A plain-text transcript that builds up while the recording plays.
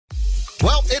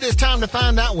Well, it is time to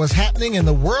find out what's happening in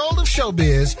the world of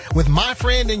showbiz with my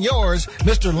friend and yours,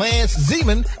 Mr. Lance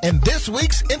Zeman, and this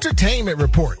week's Entertainment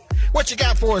Report. What you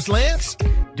got for us, Lance?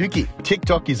 Dookie,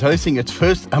 TikTok is hosting its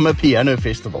first Amapiano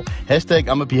festival. Hashtag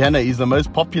Amapiano is the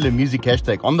most popular music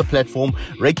hashtag on the platform,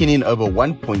 raking in over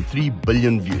 1.3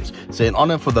 billion views. So in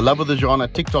honor for the love of the genre,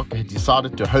 TikTok has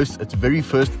decided to host its very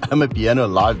first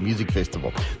Amapiano live music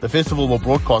festival. The festival will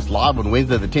broadcast live on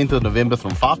Wednesday the 10th of November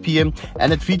from 5 p.m.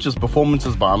 and it features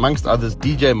performances by, amongst others,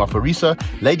 DJ Mafarisa,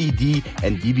 Lady D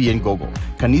and DBN Gogo.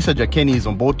 Kanisa Jakeni is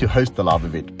on board to host the live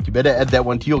event. You better add that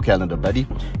one to your calendar, buddy.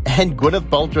 And Gwyneth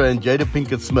Paltrow and Jada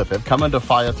Pinkett Smith have come under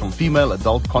fire from female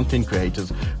adult content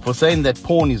creators for saying that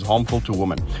porn is harmful to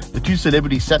women. The two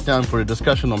celebrities sat down for a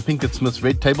discussion on Pinkett Smith's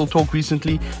Red Table Talk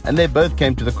recently, and they both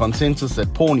came to the consensus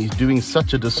that porn is doing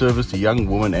such a disservice to young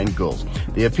women and girls.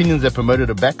 Their opinions have promoted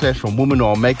a backlash from women who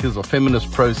are makers of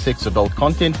feminist pro-sex adult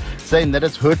content, saying that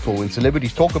it's hurtful when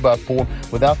celebrities talk about porn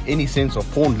without any sense of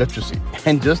porn literacy.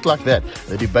 And just like that,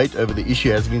 the debate over the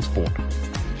issue has been spawned.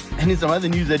 And in some other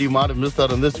news that you might have missed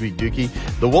out on this week, Dookie,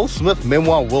 the Will Smith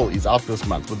memoir Will is out this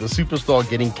month, with the superstar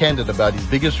getting candid about his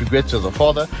biggest regrets as a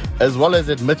father, as well as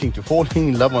admitting to falling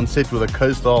in love on set with a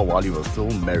co-star while he was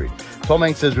still married. Tom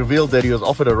Hanks has revealed that he was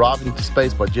offered a ride into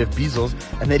space by Jeff Bezos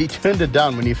and that he turned it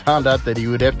down when he found out that he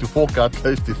would have to fork out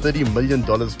close to $30 million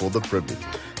for the privilege.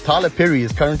 Tyler Perry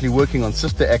is currently working on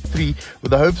Sister Act 3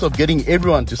 with the hopes of getting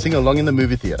everyone to sing along in the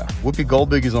movie theater. Whoopi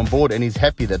Goldberg is on board and is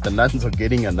happy that the nuns are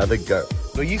getting another go.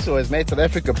 Loyiso has made South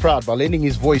Africa proud by lending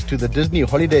his voice to the Disney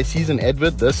holiday season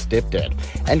advert, The Stepdad.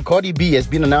 And Cardi B has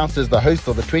been announced as the host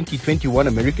of the 2021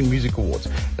 American Music Awards.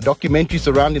 A documentary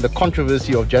surrounding the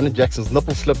controversy of Janet Jackson's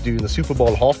nipple slip during the Super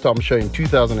Bowl halftime show in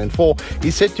 2004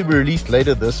 is set to be released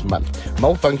later this month.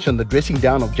 Malfunction, the dressing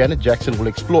down of Janet Jackson, will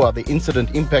explore how the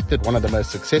incident impacted one of the most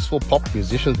successful pop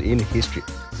musicians in history.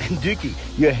 And Dookie,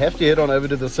 you have to head on over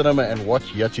to the cinema and watch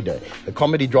Yachiday. The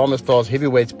comedy drama stars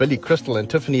heavyweights Billy Crystal and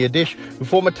Tiffany Haddish, who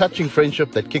form a touching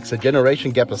friendship that kicks a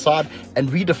generation gap aside and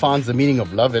redefines the meaning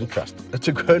of love and trust. It's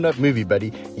a grown-up movie,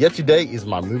 buddy. Yachiday is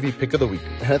my movie pick of the week.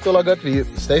 And that's all I got for you.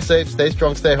 Stay safe, stay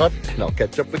strong, stay hot, and I'll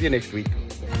catch up with you next week.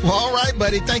 Well, all right,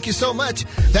 buddy. Thank you so much.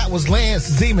 That was Lance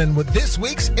Zeman with this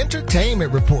week's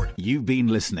Entertainment Report. You've been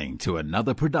listening to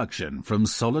another production from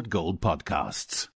Solid Gold Podcasts.